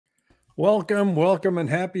Welcome, and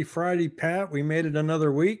happy Friday, Pat. We made it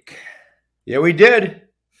another week. Yeah, we did.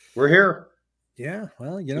 We're here. Yeah,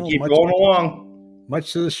 well, We keep much rolling along.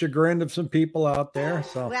 much to the chagrin of some people out there.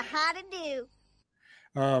 So, Well, how to do?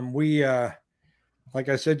 we, like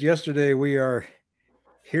I said yesterday, we are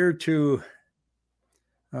here to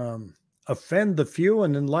offend the few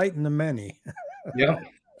and enlighten the many. Yeah.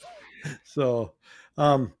 So,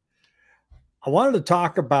 um, I wanted to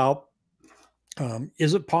talk about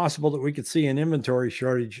is it possible that we could see an inventory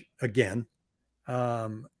shortage again?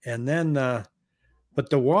 And then, but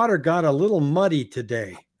the water got a little muddy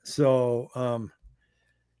today. So,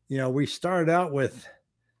 we started out with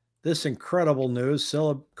this incredible news.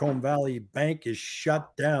 Silicon Valley Bank is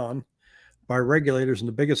shut down by regulators in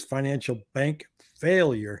the biggest financial bank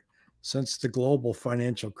failure since the global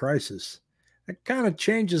financial crisis. That kind of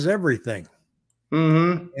changes everything.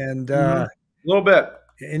 Mm-hmm. And A little bit.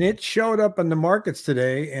 and it showed up in the markets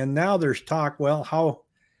today. And now there's talk, well, how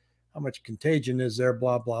much contagion is there,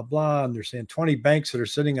 blah, blah, blah. And they're saying 20 banks that are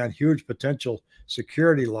sitting on huge potential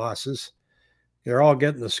security losses. They're all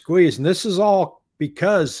getting the squeeze. And this is all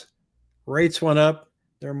because rates went up,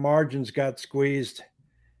 their margins got squeezed,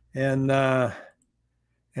 and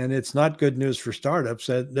it's not good news for startups.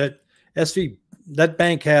 That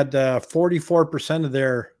bank had 44% of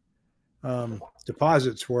their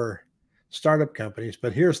deposits were startup companies.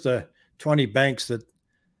 But here's the 20 banks that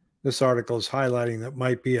this article is highlighting that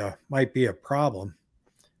might be a problem.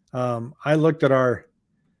 I looked at our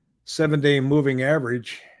 7-day moving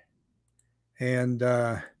average, and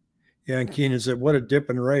and Keenan said, "What a dip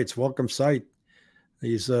in rates! Welcome sight.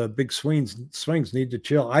 These big swings need to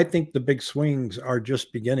chill." I think the big swings are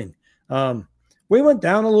just beginning. We went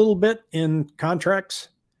down a little bit in contracts,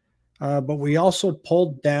 but we also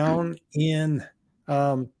pulled down in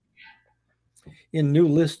new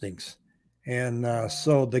listings, and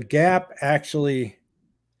so the gap actually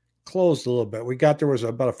closed a little bit. There was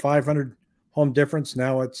about a 500 home difference.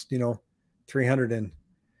 Now it's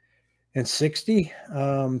 360.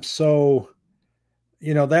 So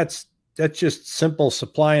that's just simple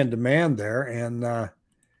supply and demand there. And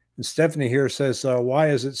Stephanie here says, why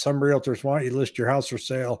is it some realtors want you to list your house for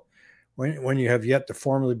sale when you have yet to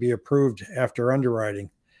formally be approved after underwriting?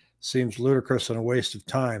 Seems ludicrous and a waste of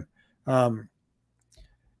time.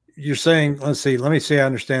 You're saying, let me see, I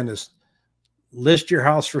understand this. List your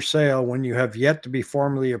house for sale when you have yet to be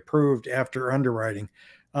formally approved after underwriting.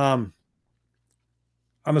 I'm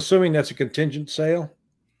assuming that's a contingent sale.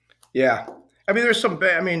 Yeah. I mean,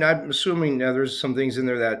 I'm assuming there's some things in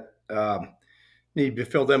there that need to be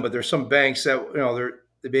filled in, but there's some banks that,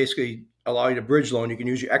 they basically allow you to bridge loan. You can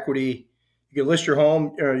use your equity. You can list your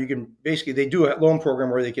home. You can basically, they do a loan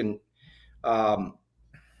program where they can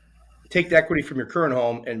take the equity from your current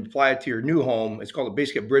home and apply it to your new home. It's called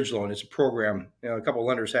basically a bridge loan. It's a program. A couple of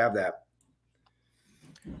lenders have that.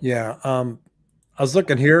 Yeah. I was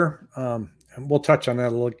looking here, and we'll touch on that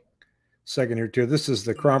a little second here too. This is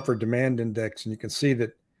the Cromford Demand Index, and you can see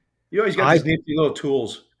that you always got these nifty little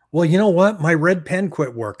tools. Well, you know what? My red pen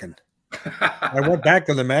quit working. I went back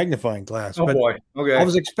to the magnifying glass. Oh, boy. Okay. I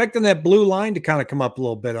was expecting that blue line to kind of come up a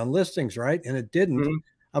little bit on listings, right? And it didn't. Mm-hmm.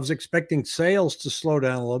 I was expecting sales to slow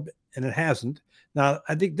down a little bit, and it hasn't. Now,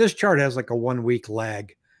 I think this chart has like a 1-week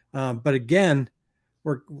lag. But again,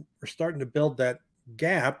 we're starting to build that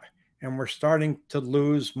gap, and we're starting to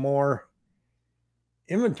lose more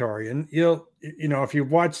inventory. And if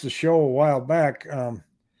you've watched the show a while back,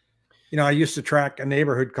 I used to track a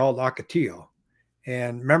neighborhood called Ocotillo.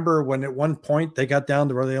 And remember when at one point they got down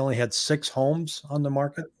to where they only had 6 homes on the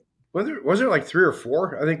market? Was there like 3 or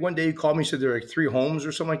 4? I think one day you called me and said there were like 3 homes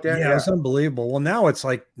or something like that. Yeah, it's unbelievable. Well, now it's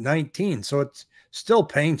like 19. So it's still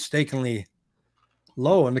painstakingly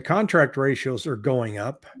low, and the contract ratios are going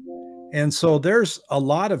up. And so there's a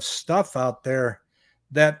lot of stuff out there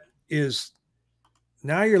that is,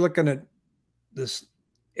 now you're looking at this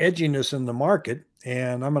edginess in the market.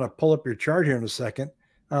 And I'm going to pull up your chart here in a second.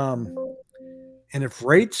 And if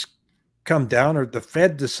rates come down, or the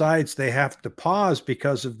Fed decides they have to pause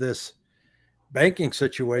because of this banking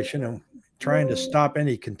situation and trying to stop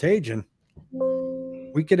any contagion,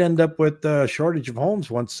 we could end up with a shortage of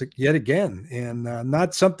homes yet again. And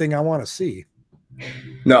not something I want to see.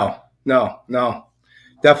 No,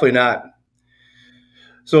 definitely not.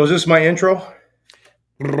 So is this my intro?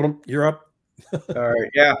 You're up. All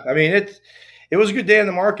right. Yeah. I mean, it was a good day in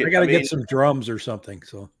the market. I got to get some drums or something.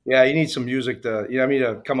 So yeah, you need some music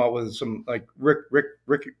to come out with some like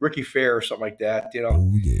Ricky Fair or something like that.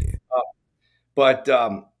 Oh yeah.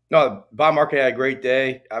 No, the bond market had a great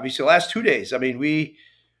day. Obviously, the last 2 days. I mean,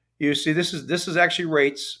 you see, this is actually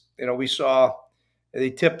rates. We saw they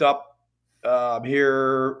tipped up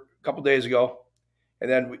here a couple days ago, and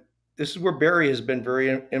then this is where Barry has been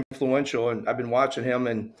very influential, and I've been watching him,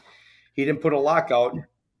 and he didn't put a lock out.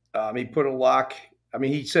 He put a lock. I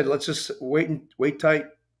mean, he said, "Let's just wait tight."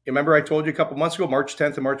 Remember, I told you a couple months ago, March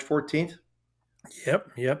 10th and March 14th.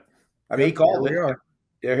 Yep. I mean, he Here called we it. are.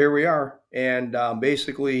 Yeah, here we are, and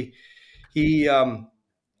basically, he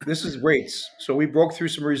this is rates. So we broke through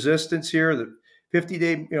some resistance here. The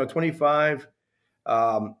 50-day, 25.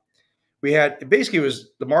 Um, we had basically it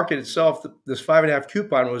was the market itself. This 5.5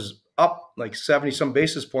 coupon was up like 70 some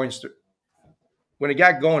basis points. When it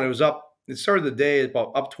got going, it was up. It started the day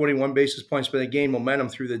about up 21 basis points, but it gained momentum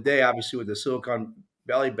through the day, obviously with the Silicon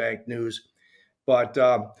Valley Bank news. But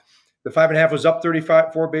the 5.5 was up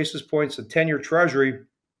 4 basis points. The 10-year Treasury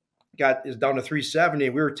is down to 370.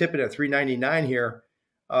 We were tipping at 399 here,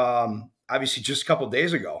 obviously just a couple of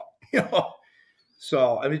days ago.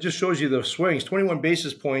 So I mean, it just shows you the swings. 21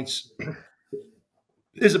 basis points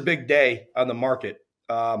is a big day on the market,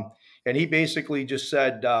 and he basically just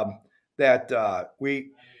said that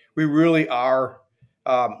we really are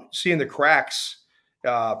seeing the cracks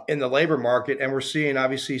in the labor market, and we're seeing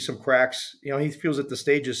obviously some cracks. He feels that the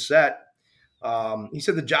stage is set. He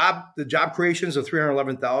said the job creations of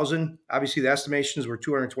 311,000. Obviously, the estimations were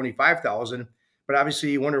 225,000. But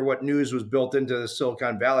obviously, you wonder what news was built into the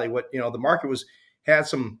Silicon Valley. What the market had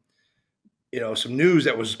some some news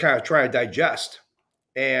that was kind of trying to digest,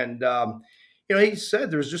 and he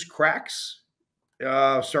said there's just cracks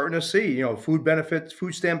starting to see.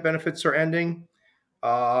 Food stamp benefits are ending.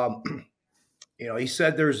 He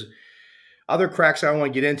said there's other cracks I don't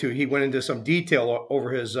want to get into. He went into some detail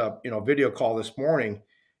over his video call this morning,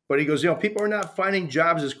 but he goes, people are not finding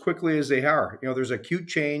jobs as quickly as they are. There's acute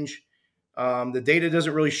change. The data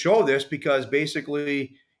doesn't really show this because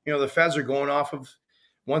basically, the feds are going off of,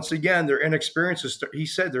 once again, their inexperience. He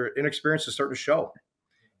said their inexperience is starting to show.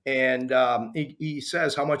 And he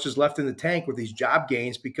says how much is left in the tank with these job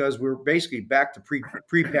gains because we're basically back to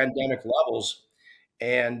pre-pandemic levels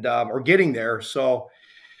and we're getting there. So,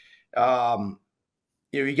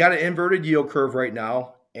 you got an inverted yield curve right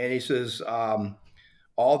now. And he says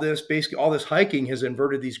all this hiking has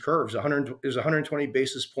inverted these curves. There's 120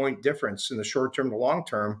 basis point difference in the short term to long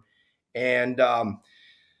term. And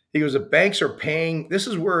he goes, the banks are paying. This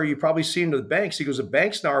is where you probably see into the banks. He goes, the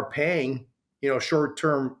banks now are paying, short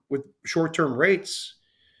term rates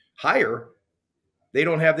higher. They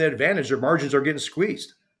don't have the advantage. Their margins are getting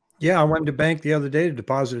squeezed. Yeah, I went to bank the other day to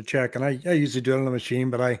deposit a check, and I usually do it on the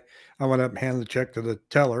machine, but I went up and handed the check to the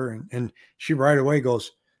teller, and she right away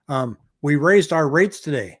goes, we raised our rates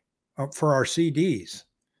today for our CDs.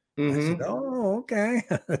 I said, oh, okay.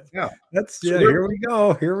 Yeah.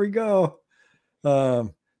 Here we go.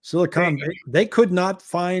 Silicon, they could not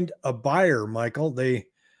find a buyer, Michael. They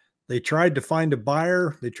tried to find a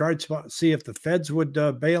buyer. They tried to see if the feds would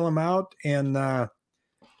bail them out, and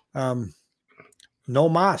no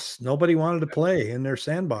mas. Nobody wanted to play in their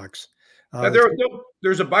sandbox.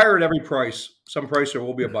 There's a buyer at every price. Some price there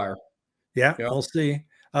will be a buyer. Yeah, we'll see.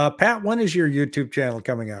 Pat, when is your YouTube channel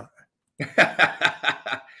coming out?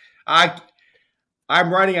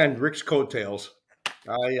 I'm riding on Rick's coattails.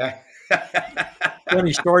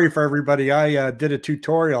 Funny story for everybody. I did a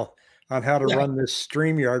tutorial on how to run this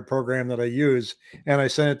StreamYard program that I use, and I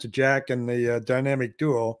sent it to Jack and the Dynamic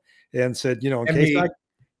Duo and said, in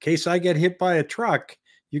case I get hit by a truck,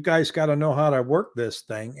 you guys got to know how to work this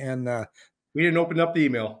thing. And we didn't open up the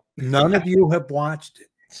email. None of you have watched it,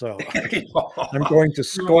 so I'm going to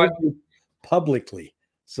scold you publicly.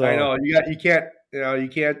 So I know you can't.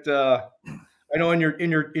 I know in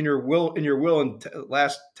your will and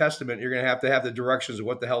last testament, you're going to have the directions of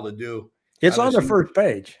what the hell to do. It's on the first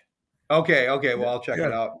page. Okay. Well, I'll check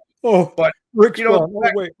it out. Oh, but Rick's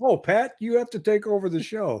wait. Oh, Pat, you have to take over the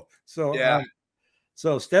show. So yeah.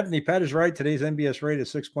 So Stephanie, Pat is right. Today's MBS rate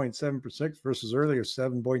is 6.7% versus earlier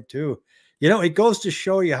 7.2. It goes to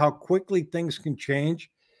show you how quickly things can change.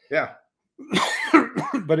 Yeah.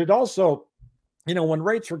 But it also, when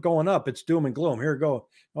rates were going up, it's doom and gloom. Here we go.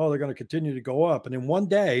 Oh, they're going to continue to go up. And in one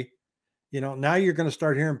day, now you're going to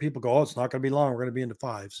start hearing people go, oh, it's not going to be long. We're going to be into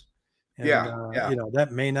fives. And, that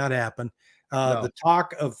may not happen. No. The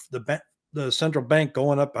talk of the central bank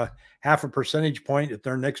going up a 0.5 percentage point at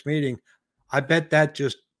their next meeting, I bet that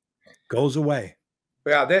just goes away.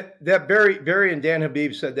 Yeah, that Barry and Dan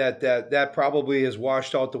Habib said that probably is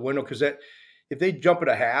washed out the window because if they jump at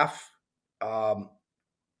a half,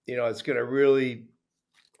 it's going to really,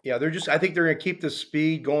 I think they're going to keep the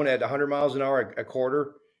speed going at 100 miles an hour a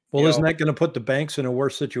quarter. Well, isn't that going to put the banks in a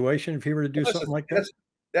worse situation if he were to do something like that?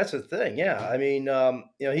 That's the thing. Yeah. I mean,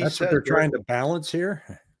 that's what they're trying to balance here.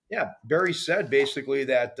 Yeah, Barry said basically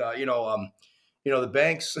that the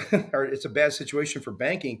banks are, it's a bad situation for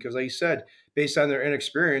banking because, like you said, based on their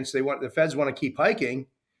inexperience, the Feds want to keep hiking,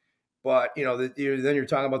 but then you're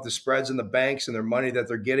talking about the spreads in the banks and their money that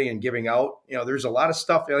they're getting and giving out. There's a lot of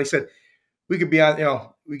stuff. Like I said, we could be on.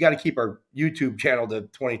 We got to keep our YouTube channel to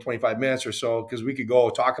 20, 25 minutes or so because we could go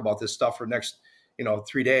talk about this stuff for the next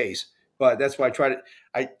 3 days. But that's why I try to.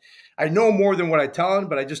 I know more than what I tell them,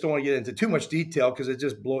 but I just don't want to get into too much detail because it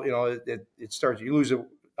just it starts, you lose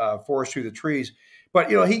a forest through the trees. But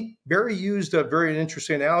Barry used a very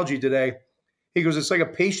interesting analogy today. He goes, it's like a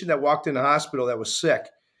patient that walked in the hospital that was sick.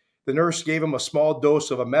 The nurse gave him a small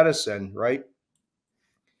dose of a medicine, right?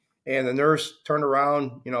 And the nurse turned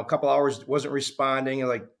around, a couple hours, wasn't responding, and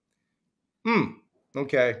like,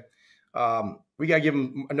 okay, we got to give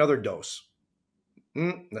him another dose.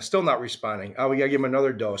 Still not responding. Oh, we got to give him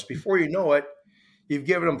another dose. Before you know it, you've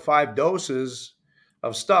given him 5 doses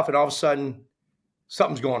of stuff, and all of a sudden,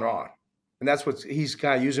 something's going on. And that's what he's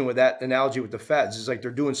kind of using with that analogy with the Feds. It's like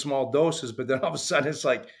they're doing small doses, but then all of a sudden it's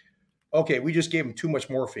like, okay, we just gave him too much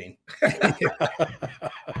morphine.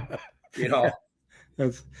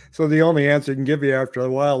 So the only answer I can give you after a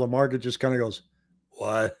while, the market just kind of goes,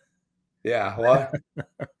 what? Yeah, what?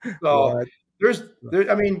 So what? It's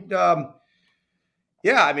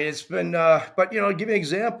been, but give me an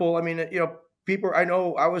example. I mean, people, I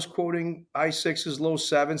know I was quoting I6s, low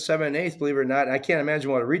 7, 7 and 8, believe it or not. And I can't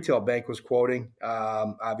imagine what a retail bank was quoting,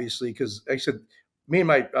 obviously, because like I said, me and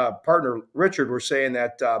my partner, Richard, were saying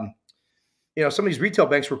that, some of these retail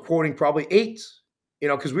banks were quoting probably 8,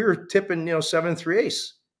 because we were tipping, 7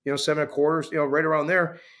 3/8, 7 1/4, right around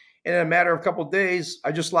there. And in a matter of a couple of days,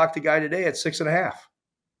 I just locked a guy today at 6.5.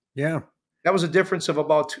 Yeah. That was a difference of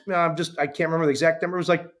about, I can't remember the exact number. It was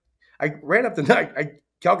like, I ran up the night, I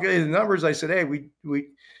calculated the numbers. I said, hey, we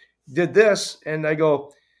did this. And I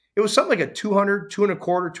go, it was something like a $200,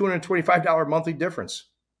 $225, $225 monthly difference.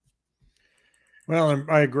 Well,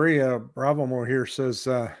 I agree. Bravo here says,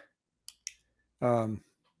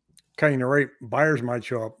 cutting the rate, buyers might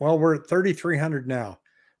show up. Well, we're at 3,300 now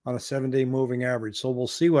on a 7-day moving average. So we'll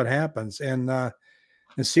see what happens and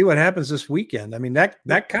see what happens this weekend. I mean,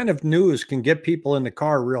 that kind of news can get people in the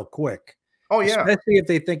car real quick. Oh yeah. Especially if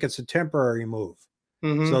they think it's a temporary move.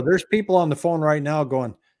 Mm-hmm. So there's people on the phone right now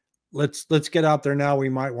going, let's get out there now. We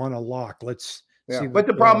might want to lock. Let's see. But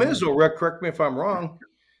the problem is, though, Rick, correct me if I'm wrong,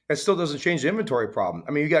 that still doesn't change the inventory problem.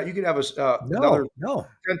 I mean, you could have another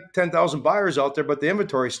 10,000 buyers out there, but the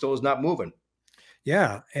inventory still is not moving.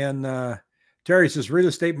 Yeah. And Terry says real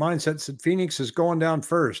estate mindset said Phoenix is going down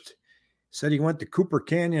first. Said he went to Copper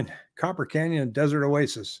Canyon, and Desert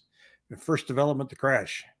Oasis, the first development to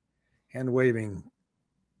crash. Hand waving,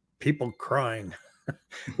 people crying.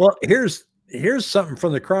 Well, here's something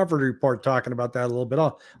from the Crawford report talking about that a little bit.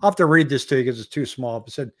 I'll have to read this to you because it's too small.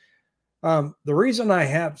 But said, the reason I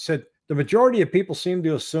have said the majority of people seem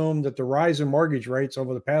to assume that the rise in mortgage rates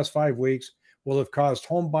over the past 5 weeks will have caused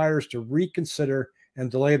home buyers to reconsider and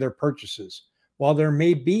delay their purchases. While there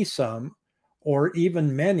may be some or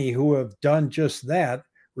even many who have done just that,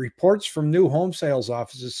 reports from new home sales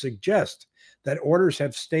offices suggest that orders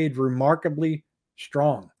have stayed remarkably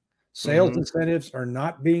strong. Sales incentives are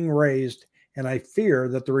not being raised, and I fear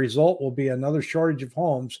that the result will be another shortage of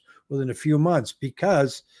homes within a few months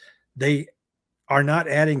because they are not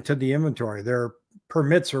adding to the inventory. Their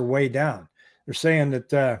permits are way down. They're saying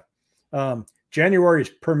that January's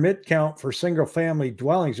permit count for single-family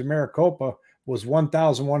dwellings in Maricopa was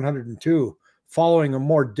 1,102, following a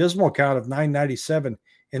more dismal count of 997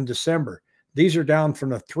 in December. These are down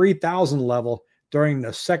from the 3,000 level during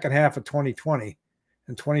the second half of 2020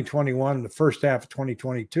 and 2021 and the first half of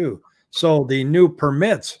 2022. So the new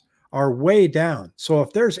permits are way down. So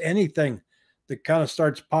if there's anything that kind of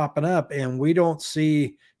starts popping up and we don't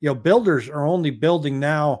see, builders are only building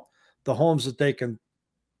now the homes that they can,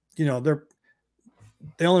 they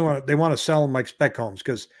want to sell them like spec homes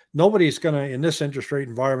because nobody's going to, in this interest rate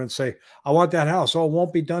environment, say, I want that house. Oh, it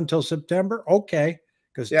won't be done till September. Okay.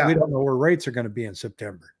 Because we don't know where rates are going to be in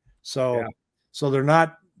September. So they're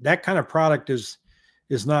not, that kind of product is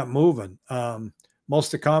not moving.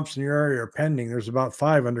 Most of the comps in your area are pending. There's about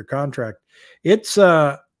 5 under contract. It's,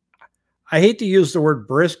 I hate to use the word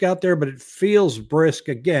brisk out there, but it feels brisk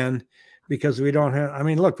again because we don't have, I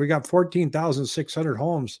mean, look, we got 14,600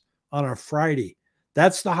 homes on our Friday.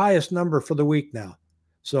 That's the highest number for the week now.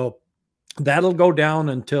 So that'll go down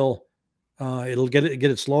until it'll get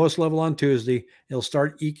its lowest level on Tuesday. It'll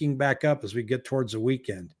start eking back up as we get towards the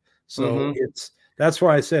weekend. So that's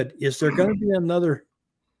why I said, is there going to be another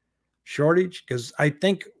shortage? Because I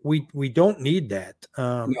think we don't need that.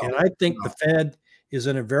 And I think the Fed is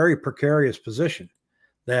in a very precarious position.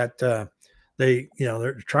 That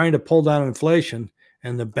they're trying to pull down inflation,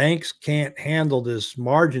 and the banks can't handle this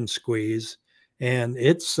margin squeeze, and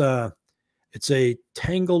it's a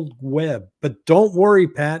tangled web. But don't worry,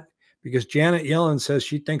 Pat, because Janet Yellen says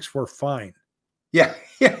she thinks we're fine. Yeah,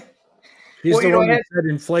 yeah. She's Well, the one that said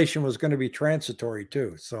inflation was going to be transitory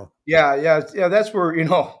too. So yeah. That's where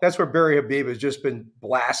that's where Barry Habib has just been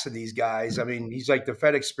blasting these guys. I mean, he's like the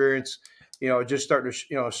Fed experience, just starting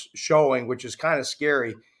to showing, which is kind of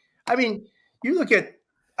scary. I mean, you look at.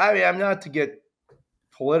 I mean, I'm not to get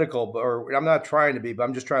political, or I'm not trying to be, but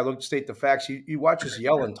I'm just trying to state the facts. You watch this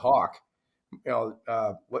Yellen talk.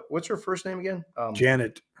 What's her first name again?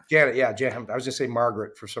 Janet. Janet, yeah, Janet. I was going to say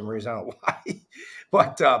Margaret for some reason. I don't know why,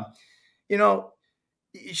 but you know,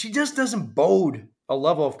 she just doesn't bode a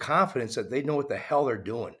level of confidence that they know what the hell they're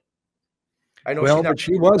doing. I know Well, but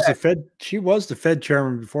she was the Fed. She was the Fed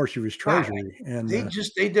chairman before she was Treasury, and they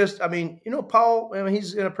just. I mean, Powell. I mean,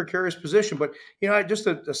 he's in a precarious position. But just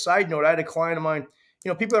a side note, I had a client of mine.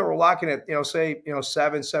 People that were locking at say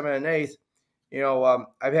 7, 7 1/8.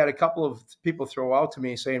 I've had a couple of people throw out to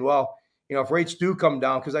me saying, well, if rates do come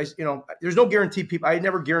down, because there's no guarantee I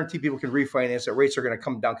never guarantee people can refinance that rates are going to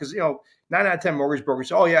come down, because 9 out of 10 mortgage brokers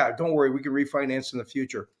say, oh yeah, don't worry, we can refinance in the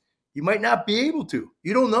future. You might not be able to.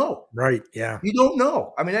 You don't know. Right. Yeah. You don't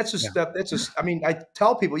know. I mean, that's just stuff. That's just. I mean, I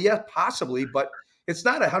tell people, yes, possibly, but it's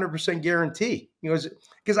not 100% guarantee.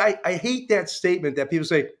 Because I hate that statement that people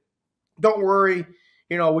say, don't worry,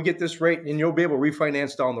 we get this rate and you'll be able to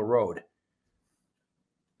refinance down the road.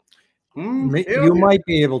 You might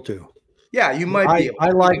be able to. Yeah, you might be able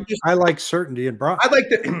to. I like certainty and I like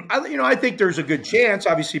that. I think there's a good chance.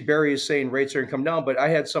 Obviously, Barry is saying rates are going to come down, but I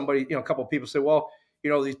had somebody, a couple of people say, well,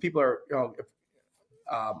 these people are,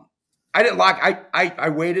 I didn't lock. I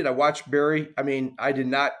waited. I watched Barry. I mean, I did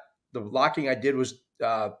not. The locking I did was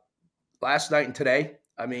last night and today.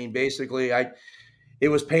 I mean, basically, it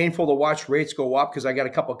was painful to watch rates go up because I got a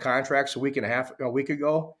couple of contracts a week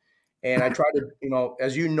ago, and I tried to,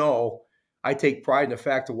 as I take pride in the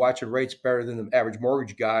fact of watching rates better than the average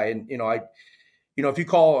mortgage guy. And if you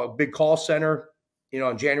call a big call center,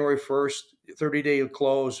 on January 1st, 30-day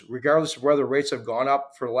close, regardless of whether rates have gone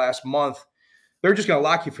up for the last month, they're just going to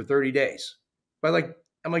lock you for 30 days. But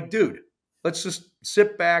I'm like, dude, let's just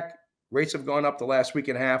sit back. Rates have gone up the last week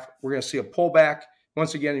and a half. We're going to see a pullback.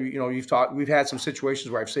 Once again, we've had some situations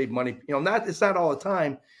where I've saved money. It's not all the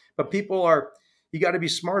time, but you got to be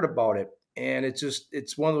smart about it. And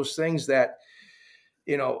it's one of those things that,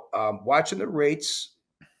 watching the rates,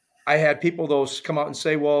 I had people come out and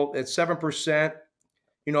say, well, at 7%,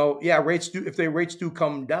 if rates do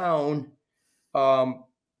come down,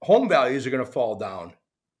 home values are going to fall down,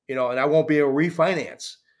 and I won't be able to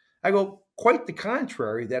refinance. I go, quite the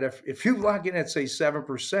contrary, that if you lock in at, say,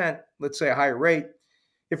 7%, let's say a higher rate,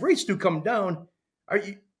 if rates do come down,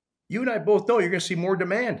 you and I both know you're going to see more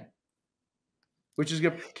demand, which is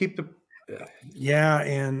going to keep the. Yeah.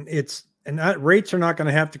 And rates are not going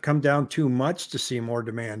to have to come down too much to see more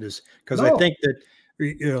demand, because I think that,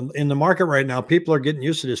 in the market right now, people are getting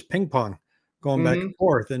used to this ping pong going back and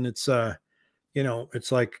forth. And it's,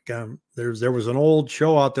 it's like there was an old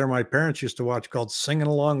show out there my parents used to watch called Singing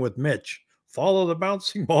Along with Mitch. Follow the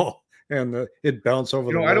bouncing ball, and it bounced over.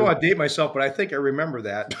 I don't want to date myself, but I think I remember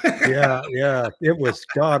that. yeah, it was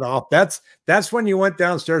god awful. That's when you went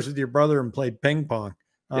downstairs with your brother and played ping pong.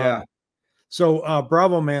 Yeah. So,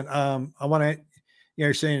 bravo, man. I want to.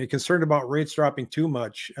 You're saying you're concerned about rates dropping too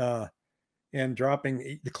much, and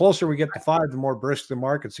dropping. The closer we get to 5, the more brisk the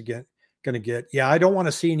market's going to get. Yeah, I don't want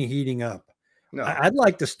to see any heating up. No, I'd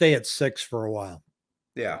like to stay at 6 for a while.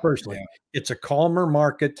 Yeah, personally, it's a calmer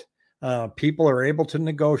market. People are able to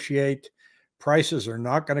negotiate. Prices are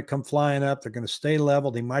not going to come flying up. They're going to stay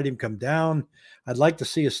level. They might even come down. I'd like to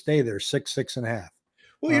see us stay there, 6, 6.5.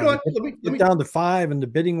 Well, let me down to 5, and the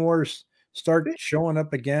bidding wars start showing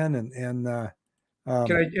up again. And I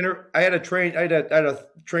had a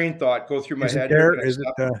train thought go through my head.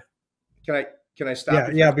 Can I stop?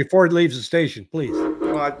 Yeah. Before it leaves the station, please.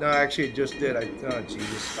 Well, no, actually, it just did.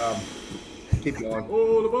 Jesus. Keep going.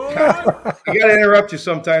 I got to interrupt you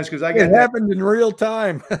sometimes because it happened in real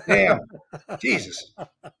time. Damn. Jesus.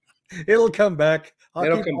 It'll come back.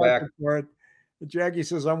 It'll come back. For it. Jackie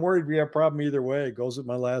says, I'm worried we have a problem either way. It goes with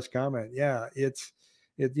my last comment. Yeah,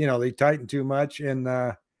 they tighten too much. And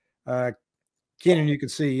Keenan, you can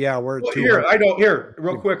see, we're at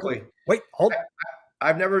real quickly. Wait, hold.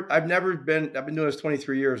 I've been doing this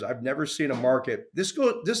 23 years. I've never seen a market. This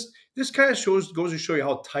kind of goes to show you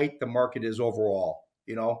how tight the market is overall.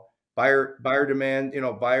 Buyer demand,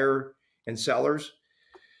 buyer and sellers.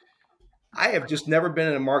 I have just never been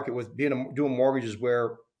in a market with doing mortgages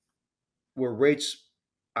where rates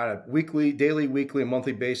on a weekly, daily, weekly, and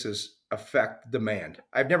monthly basis affect demand.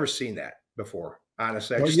 I've never seen that before.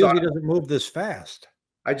 Honestly, Well, it usually doesn't move this fast.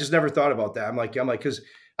 I just never thought about that. I'm like, because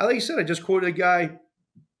like you said, I just quoted a guy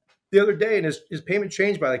the other day, and his payment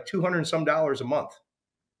changed by like $200 and some a month.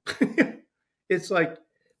 It's like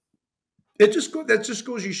that just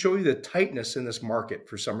goes to show you the tightness in this market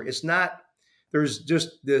for some reason. It's not. There's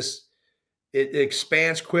just this. It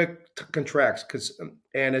expands quick, contracts,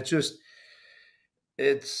 and it's just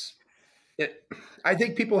it's it. I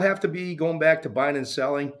think people have to be going back to buying and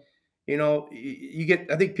selling. You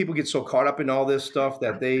get. I think people get so caught up in all this stuff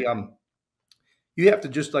that they you have to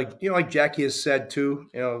just like Jackie has said too,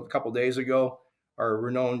 a couple of days ago, our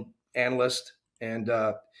renowned analyst, and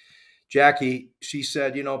Jackie, she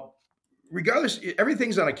said, regardless,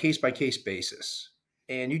 everything's on a case by case basis.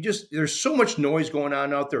 And there's so much noise going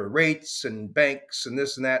on out there, rates and banks and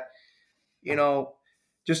this and that, you know,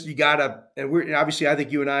 just you gotta, and obviously, I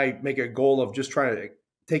think you and I make a goal of just trying to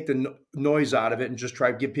take the noise out of it and just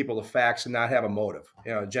try to give people the facts and not have a motive,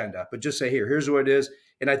 agenda, but just say, here's what it is.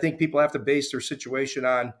 And I think people have to base their situation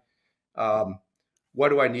on, what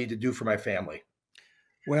do I need to do for my family?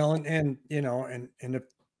 Well, and if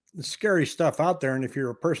the scary stuff out there, and if you're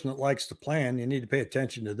a person that likes to plan, you need to pay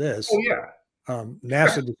attention to this. Oh yeah.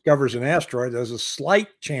 NASA discovers an asteroid. There's a slight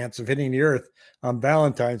chance of hitting the Earth on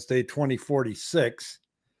Valentine's Day, 2046.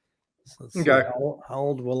 So let's see, Okay. how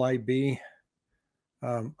old will I be?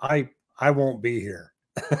 I won't be here.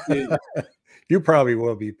 Yeah. You probably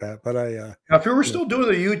will be, Pat. But Now, if we were still doing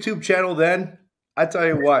the YouTube channel, then I tell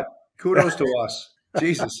you what, kudos to us.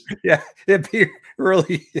 Jesus. Yeah, it'd be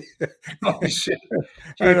really. Holy shit.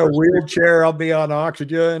 In a wheelchair, I'll be on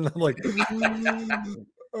oxygen. I'm like,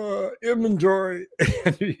 inventory,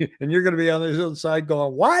 and you're going to be on the other side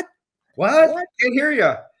going, what? What? Can't hear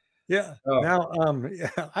you. Yeah. Oh. Now,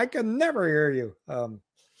 yeah, I can never hear you. So,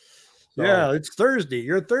 yeah, it's Thursday.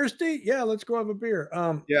 You're thirsty? Yeah, let's go have a beer.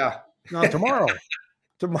 Yeah. Now tomorrow,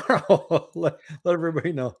 let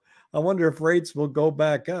everybody know. I wonder if rates will go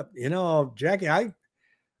back up. Jackie,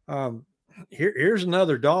 here's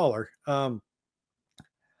another dollar. I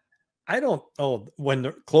don't. Oh, when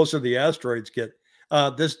the closer the asteroids get,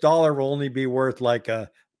 this dollar will only be worth like a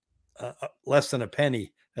less than a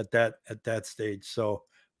penny at that stage. So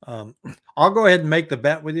I'll go ahead and make the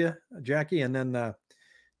bet with you, Jackie, and then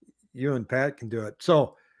you and Pat can do it.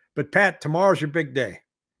 So, but Pat, tomorrow's your big day,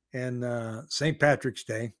 and St. Patrick's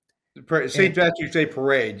Day. St. Patrick's Day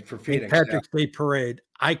parade for Phoenix. St. Patrick's Day parade.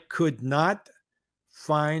 I could not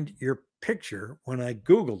find your picture when I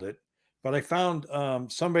Googled it, but I found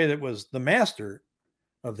somebody that was the master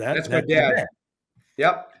of that. That's my dad.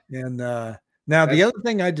 Yep. And now the other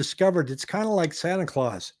thing I discovered, it's kind of like Santa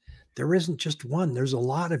Claus. There isn't just one. There's a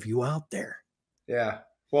lot of you out there. Yeah.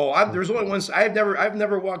 Well, there's only one. I've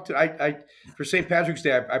never walked to. For St. Patrick's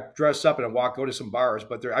Day, I dress up and I go to some bars,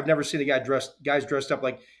 but I've never seen guys dressed up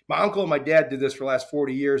like my uncle and my dad did this for the last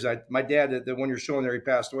 40 years. My dad, the one you're showing there, he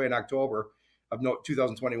passed away in October of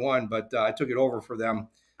 2021, but I took it over for them.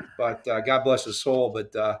 But God bless his soul.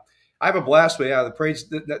 But I have a blast with the parade's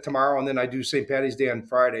tomorrow, and then I do St. Patty's Day on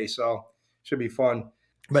Friday, so should be fun.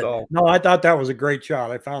 But no, I thought that was a great shot.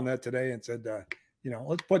 I found that today and said,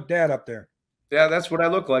 let's put Dad up there. Yeah, that's what I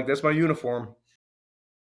look like. That's my uniform.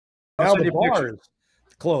 Now the bar is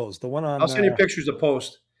closed. The one on. I'll send you pictures of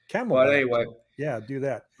post. But anyway, yeah, do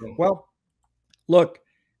that. Well, look,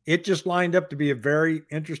 it just lined up to be a very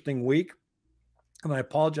interesting week, and I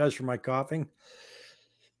apologize for my coughing.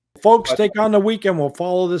 Folks, take on the weekend. We'll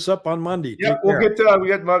follow this up on Monday. Yeah, we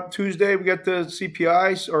got Tuesday. We got the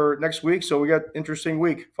CPIs or next week, so we got interesting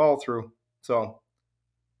week follow through. So,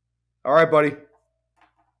 all right, buddy.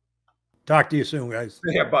 Talk to you soon, guys.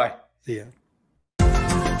 Yeah, bye. See ya.